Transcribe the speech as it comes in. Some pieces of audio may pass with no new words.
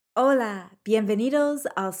Hola, bienvenidos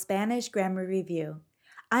al Spanish Grammar Review.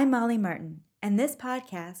 I'm Molly Martin, and this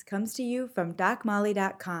podcast comes to you from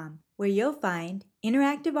DocMolly.com, where you'll find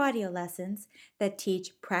interactive audio lessons that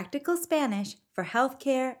teach practical Spanish for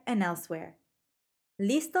healthcare and elsewhere.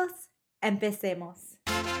 ¿Listos? Empecemos.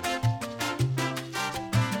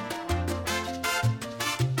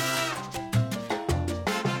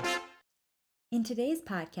 In today's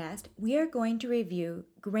podcast, we are going to review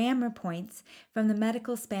grammar points from the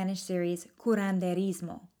medical Spanish series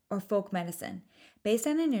Curanderismo, or folk medicine, based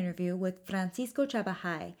on an interview with Francisco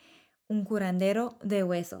Chabajay, un curandero de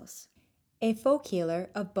huesos, a folk healer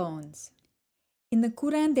of bones. In the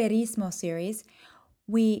Curanderismo series,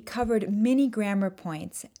 we covered many grammar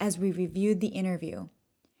points as we reviewed the interview.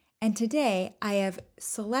 And today, I have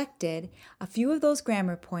selected a few of those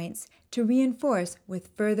grammar points to reinforce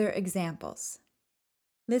with further examples.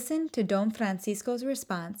 Listen to Don Francisco's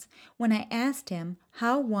response when I asked him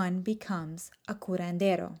how one becomes a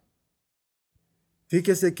curandero.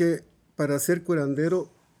 Fíjese que para ser curandero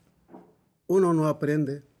uno no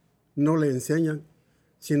aprende, no le enseñan,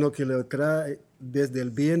 sino que lo trae desde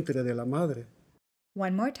el vientre de la madre.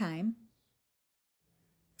 One more time.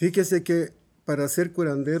 Fíjese que para ser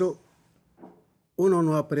curandero uno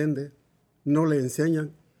no aprende, no le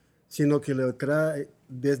enseñan, sino que lo trae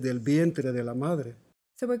desde el vientre de la madre.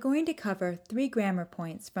 So we're going to cover 3 grammar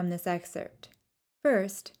points from this excerpt.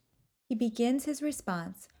 First, he begins his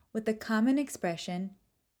response with the common expression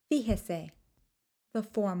fíjese, the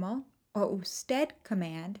formal or usted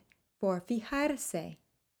command for fijarse.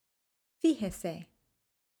 Fíjese.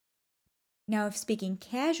 Now, if speaking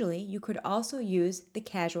casually, you could also use the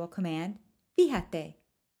casual command fíjate.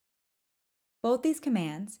 Both these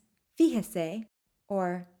commands, fíjese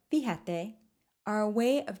or fíjate, are a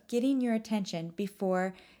way of getting your attention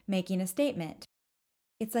before making a statement.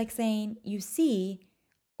 It's like saying, you see,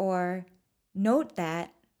 or note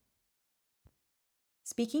that.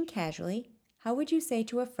 Speaking casually, how would you say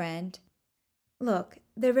to a friend, look,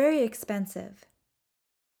 they're very expensive?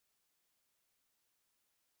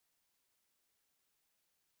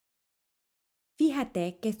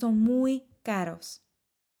 Fíjate que son muy caros.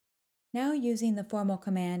 Now using the formal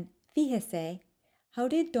command fíjese, how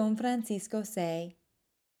did Don Francisco say,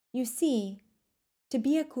 you see, to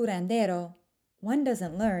be a curandero, one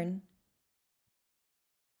doesn't learn.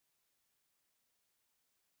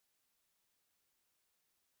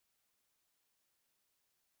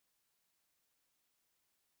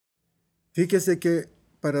 Fíjese que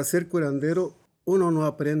para ser curandero uno no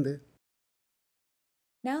aprende.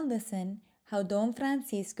 Now listen how Don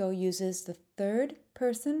Francisco uses the third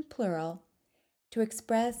person plural to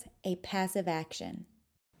express a passive action.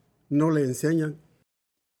 No le enseñan.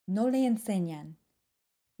 No le enseñan.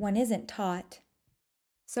 One isn't taught.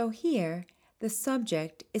 So here, the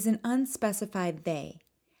subject is an unspecified they,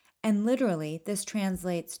 and literally this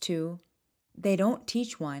translates to, they don't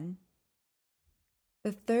teach one.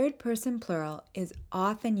 The third person plural is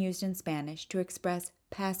often used in Spanish to express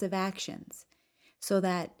passive actions, so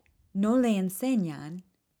that no le enseñan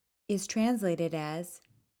is translated as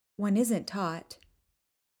one isn't taught.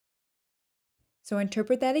 So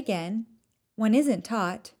interpret that again. One isn't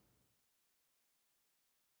taught.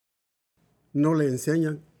 No le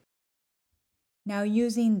enseñan. Now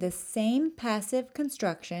using the same passive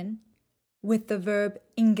construction with the verb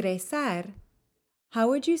ingresar, how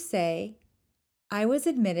would you say, I was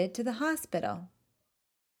admitted to the hospital?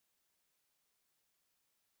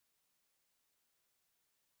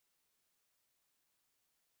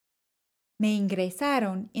 Me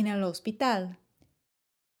ingresaron en el hospital.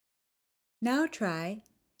 Now try,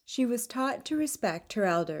 she was taught to respect her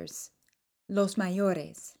elders, los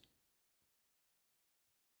mayores.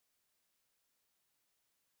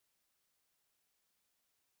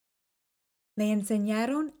 Le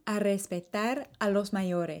enseñaron a respetar a los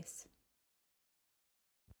mayores.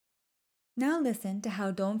 Now listen to how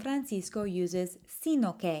Don Francisco uses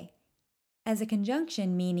sino que as a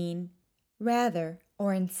conjunction meaning rather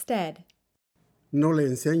or instead. No le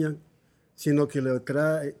enseñan, sino que lo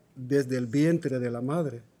trae desde el vientre de la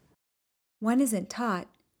madre. One isn't taught,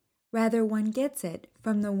 rather one gets it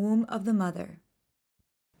from the womb of the mother.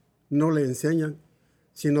 No le enseñan,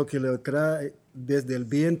 sino que lo trae desde el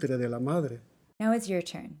vientre de la madre. Now it's your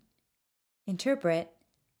turn. Interpret,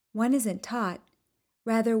 one isn't taught,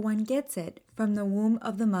 rather one gets it from the womb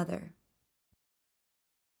of the mother.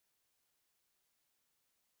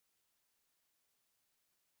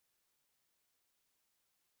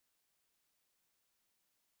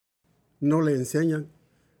 No le enseñan,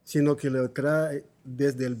 sino que lo trae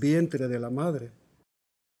desde el vientre de la madre.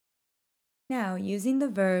 Now, using the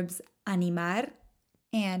verbs animar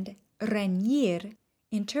And reñir,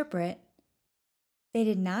 interpret, they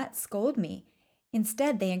did not scold me.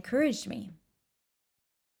 Instead, they encouraged me.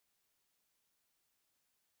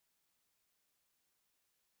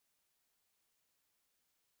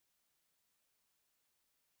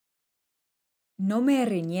 No me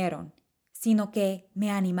riñeron, sino que me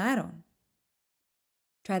animaron.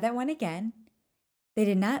 Try that one again. They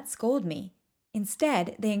did not scold me.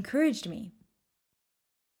 Instead, they encouraged me.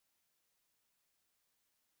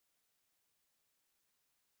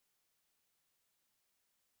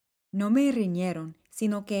 No me riñeron,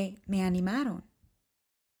 sino que me animaron.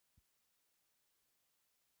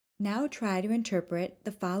 Now try to interpret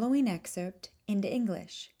the following excerpt into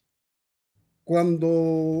English.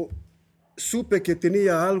 Cuando supe que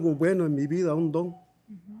tenía algo bueno en mi vida, un don,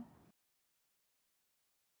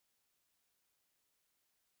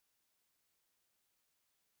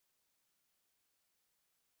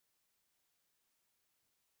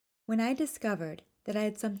 When I discovered that I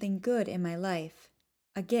had something good in my life,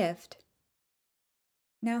 a gift.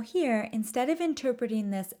 Now here, instead of interpreting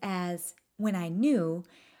this as when I knew,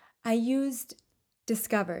 I used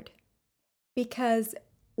discovered, because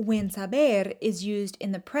when saber is used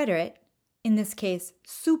in the preterite, in this case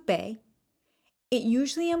supe, it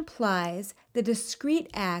usually implies the discrete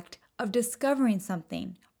act of discovering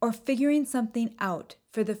something or figuring something out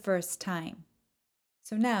for the first time.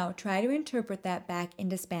 So now try to interpret that back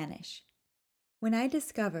into Spanish. When I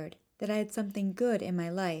discovered that I had something good in my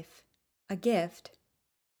life, a gift.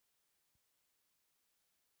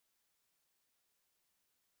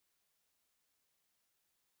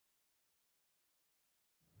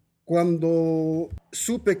 cuando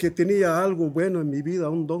supe que tenía algo bueno en mi vida,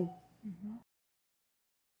 un don,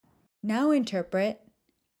 Now interpret,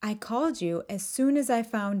 I called you as soon as I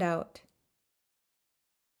found out.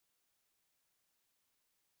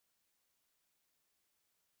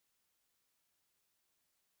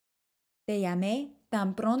 Te llamé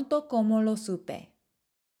tan pronto como lo supe.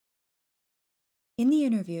 In the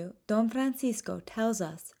interview, Don Francisco tells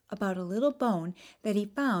us about a little bone that he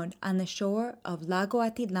found on the shore of Lago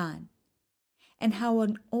Atitlan, and how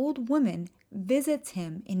an old woman visits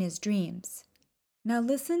him in his dreams. Now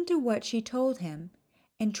listen to what she told him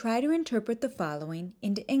and try to interpret the following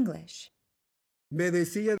into English. me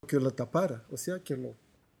decía que lo tapara, o sea, que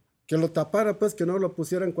lo tapara, pues que no lo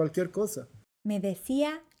pusiera en cualquier cosa. Me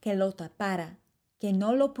decía que lo tapara, que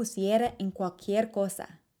no lo pusiera en cualquier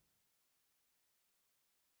cosa.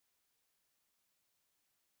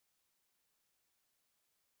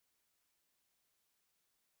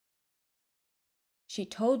 She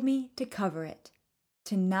told me to cover it,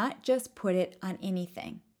 to not just put it on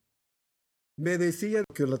anything. Me decía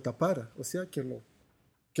que lo tapara, o sea, que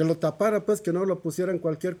lo tapara, pues que no lo pusiera en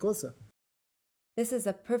cualquier cosa. This is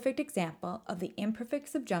a perfect example of the imperfect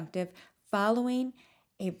subjunctive following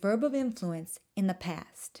a verb of influence in the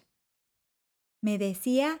past. Me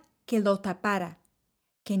decía que lo tapara,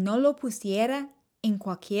 que no lo pusiera en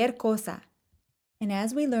cualquier cosa. And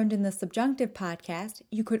as we learned in the subjunctive podcast,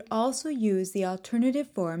 you could also use the alternative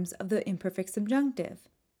forms of the imperfect subjunctive.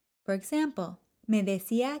 For example, me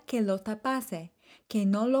decía que lo tapase, que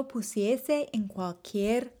no lo pusiese en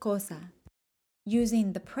cualquier cosa.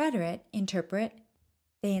 Using the preterite, interpret,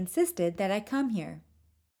 they insisted that I come here.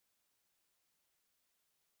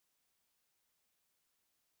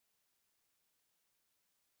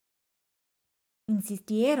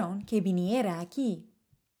 Insistieron que viniera aquí,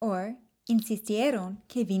 or insistieron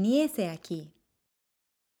que viniese aquí.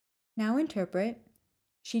 Now interpret,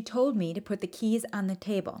 she told me to put the keys on the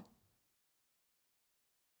table.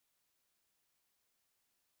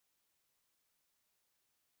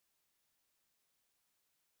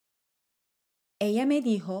 Ella me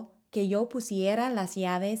dijo que yo pusiera las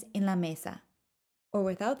llaves en la mesa. Or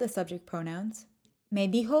without the subject pronouns, me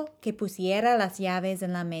dijo que pusiera las llaves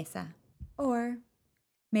en la mesa. Or,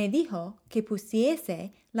 me dijo que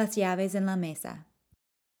pusiese las llaves en la mesa.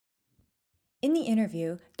 In the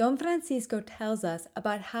interview, Don Francisco tells us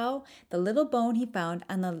about how the little bone he found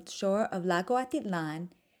on the shore of Lago Atitlan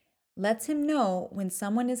lets him know when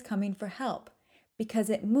someone is coming for help because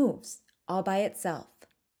it moves all by itself.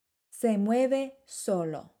 Se mueve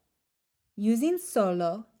solo. Using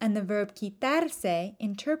solo and the verb quitarse,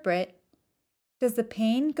 interpret, does the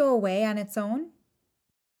pain go away on its own?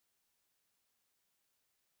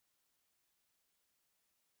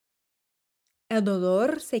 ¿El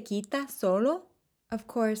dolor se quita solo? Of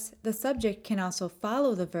course, the subject can also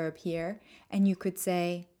follow the verb here, and you could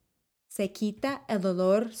say, ¿Se quita el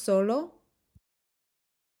dolor solo?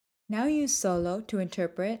 Now use solo to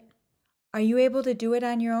interpret. Are you able to do it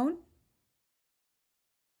on your own?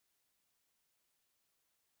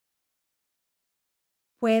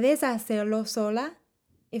 Puedes hacerlo sola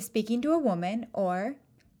if speaking to a woman, or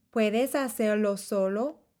puedes hacerlo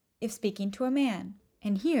solo if speaking to a man.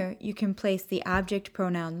 And here you can place the object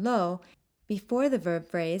pronoun lo before the verb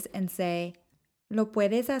phrase and say, ¿Lo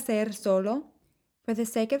puedes hacer solo? For the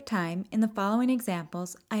sake of time, in the following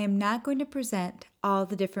examples, I am not going to present all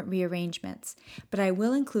the different rearrangements, but I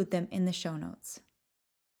will include them in the show notes.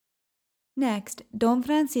 Next, Don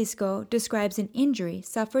Francisco describes an injury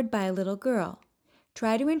suffered by a little girl.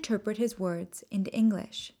 Try to interpret his words into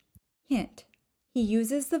English. Hint: he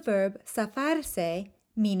uses the verb zafarse,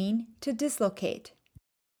 meaning to dislocate.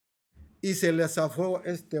 Y se le zafó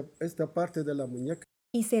esta parte de la muñeca.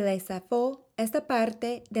 Y se le zafó esta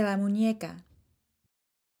parte de la muñeca.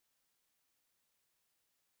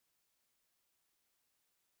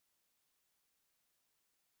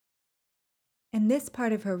 And this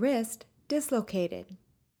part of her wrist dislocated.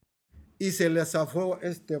 Y se le zafó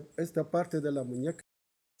esta parte de la muñeca.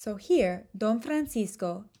 So here, Don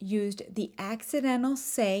Francisco used the accidental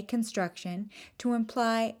se construction to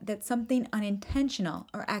imply that something unintentional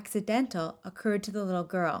or accidental occurred to the little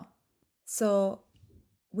girl. So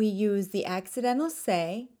we use the accidental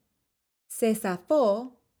se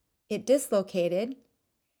zafó, it dislocated,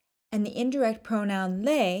 and the indirect pronoun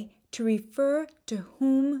le to refer to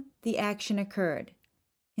whom the action occurred.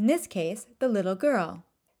 In this case, the little girl.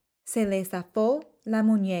 Se le zafó la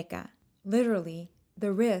muñeca. Literally,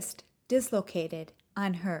 the wrist dislocated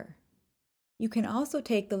on her. You can also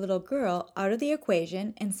take the little girl out of the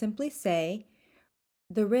equation and simply say,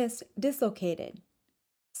 the wrist dislocated.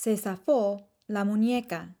 Se zafó la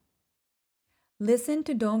muñeca. Listen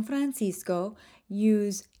to Don Francisco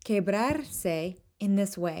use quebrarse in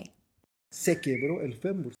this way. Se quebró el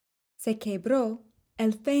fémur. Se quebró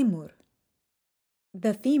el fémur.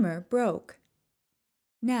 The femur broke.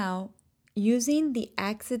 Now, using the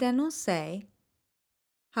accidental se,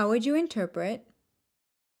 how would you interpret?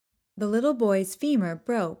 The little boy's femur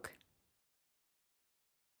broke.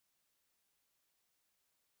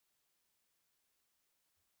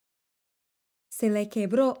 Se le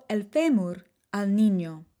quebró el fémur al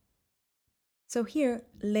niño. So here,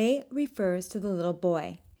 le refers to the little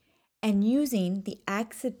boy. And using the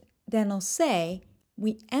accidental se,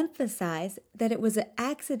 we emphasize that it was an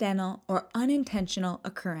accidental or unintentional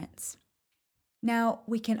occurrence. Now,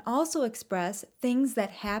 we can also express things that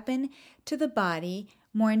happen to the body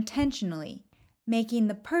more intentionally, making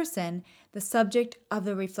the person the subject of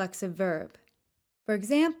the reflexive verb. For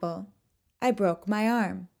example, I broke my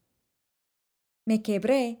arm. Me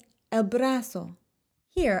quebré el brazo.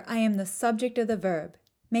 Here I am the subject of the verb.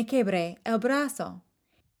 Me quebré el brazo.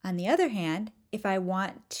 On the other hand, if I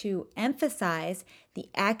want to emphasize the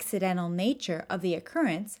accidental nature of the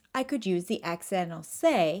occurrence, I could use the accidental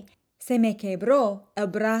se me quebró el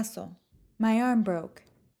brazo. My arm broke.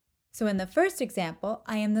 So in the first example,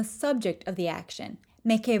 I am the subject of the action.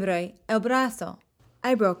 Me quebré el brazo.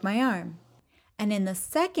 I broke my arm. And in the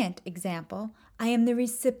second example, I am the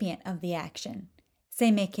recipient of the action. Se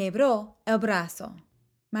me quebró el brazo.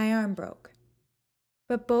 My arm broke.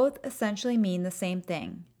 But both essentially mean the same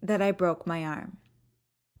thing, that I broke my arm.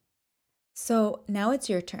 So now it's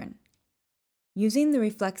your turn. Using the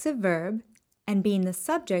reflexive verb and being the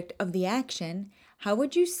subject of the action, how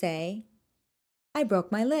would you say, I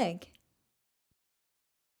broke my leg?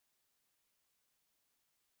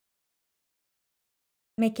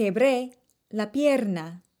 Me quebré la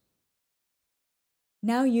pierna.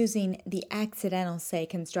 Now using the accidental se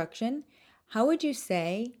construction, how would you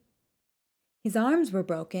say, his arms were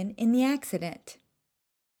broken in the accident?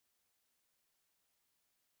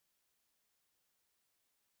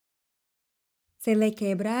 Se le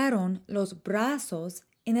quebraron los brazos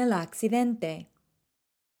en el accidente.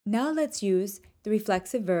 Now let's use the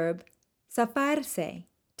reflexive verb zafarse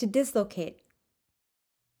to dislocate.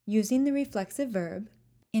 Using the reflexive verb,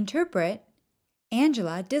 interpret,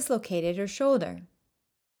 Angela dislocated her shoulder.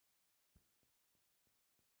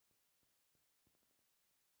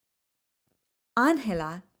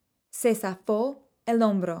 Ángela se zafó el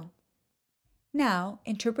hombro. Now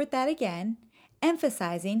interpret that again,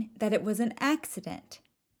 emphasizing that it was an accident.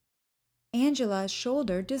 Angela's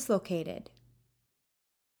shoulder dislocated.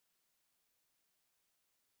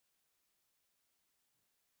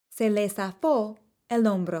 Se le zafó el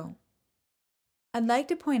hombro. I'd like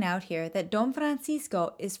to point out here that Don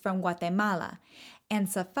Francisco is from Guatemala, and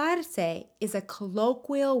zafarse is a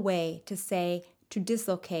colloquial way to say to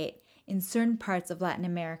dislocate in certain parts of Latin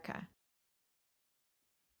America.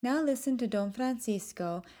 Now listen to Don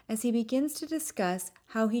Francisco as he begins to discuss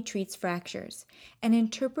how he treats fractures, and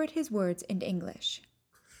interpret his words into English.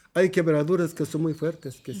 hay quebraduras que son muy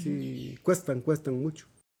fuertes, que sí cuestan mucho.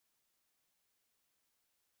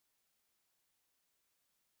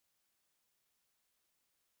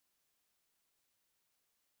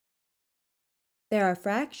 There are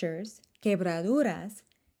fractures, quebraduras,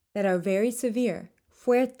 that are very severe,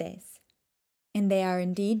 fuertes, and they are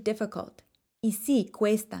indeed difficult. Y sí,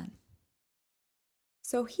 cuestan.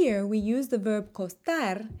 So here we use the verb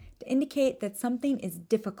costar to indicate that something is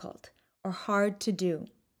difficult or hard to do.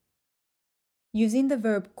 Using the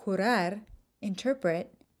verb curar,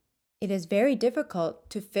 interpret, it is very difficult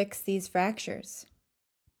to fix these fractures.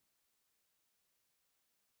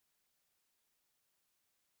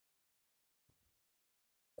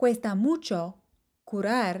 Cuesta mucho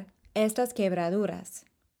curar estas quebraduras.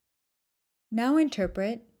 Now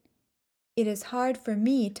interpret, it is hard for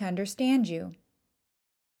me to understand you.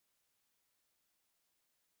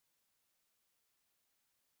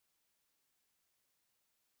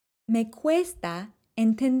 Me cuesta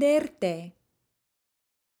entenderte.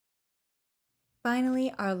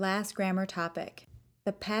 Finally, our last grammar topic,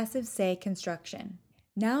 the passive say construction.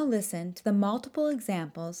 Now listen to the multiple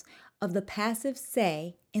examples of the passive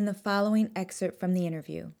say in the following excerpt from the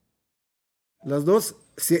interview. Las dos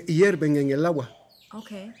se hierven en el agua.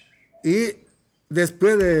 Okay. Y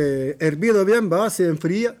después de hervido bien, se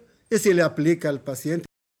enfría y se le aplica al paciente.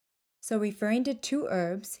 So referring to two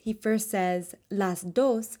herbs, he first says, las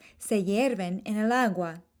dos se hierven en el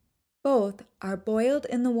agua. Both are boiled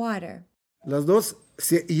in the water. Las dos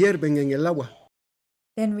se hierven en el agua.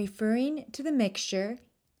 Then referring to the mixture,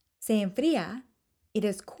 se enfría, it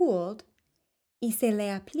is cooled, y se le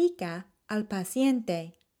aplica al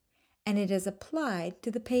paciente, and it is applied to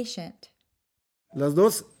the patient. Las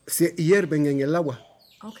dos se hierven en el agua.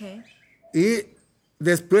 Okay. Y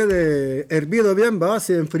después de hervido bien,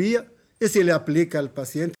 se enfría y se le aplica al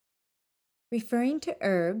paciente. Referring to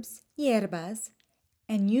herbs, hierbas,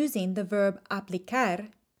 and using the verb aplicar,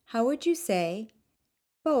 how would you say,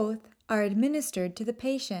 both are administered to the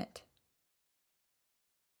patient?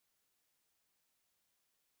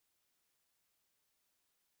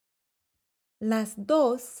 Las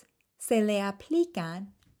dos se le aplican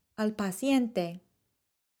al paciente.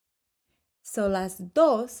 So las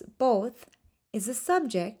dos, both, is the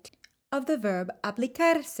subject of the verb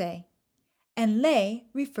aplicarse, and le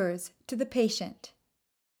refers to the patient.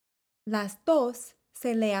 Las dos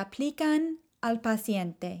se le aplican al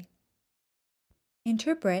paciente.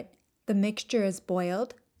 Interpret, the mixture is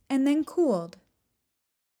boiled and then cooled.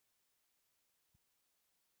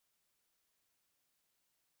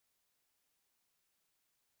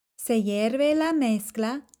 Se hierve la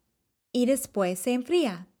mezcla y después se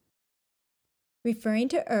enfría. Referring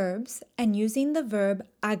to herbs and using the verb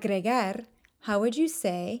agregar, how would you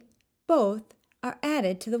say both are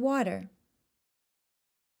added to the water?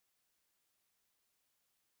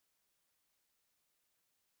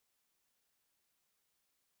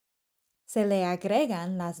 Se le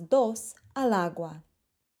agregan las dos al agua.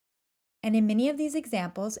 And in many of these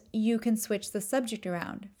examples, you can switch the subject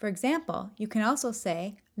around. For example, you can also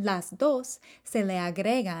say, las dos se le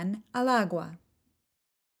agregan al agua.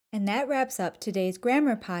 And that wraps up today's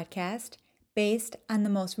grammar podcast based on the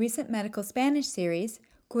most recent medical Spanish series,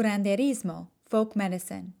 Curanderismo, Folk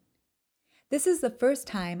Medicine. This is the first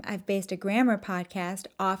time I've based a grammar podcast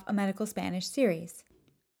off a medical Spanish series.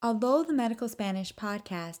 Although the Medical Spanish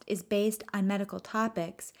podcast is based on medical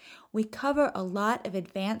topics, we cover a lot of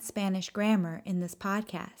advanced Spanish grammar in this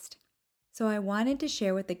podcast. So I wanted to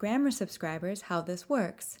share with the grammar subscribers how this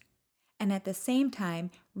works, and at the same time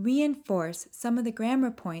reinforce some of the grammar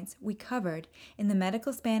points we covered in the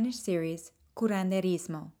Medical Spanish series,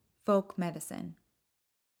 Curanderismo, Folk Medicine.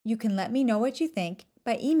 You can let me know what you think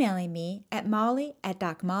by emailing me at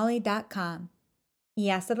molly@docmolly.com. Y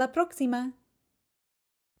hasta la próxima!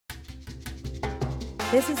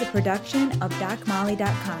 This is a production of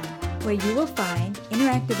DocMolly.com, where you will find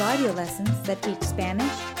interactive audio lessons that teach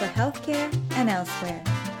Spanish for healthcare and elsewhere.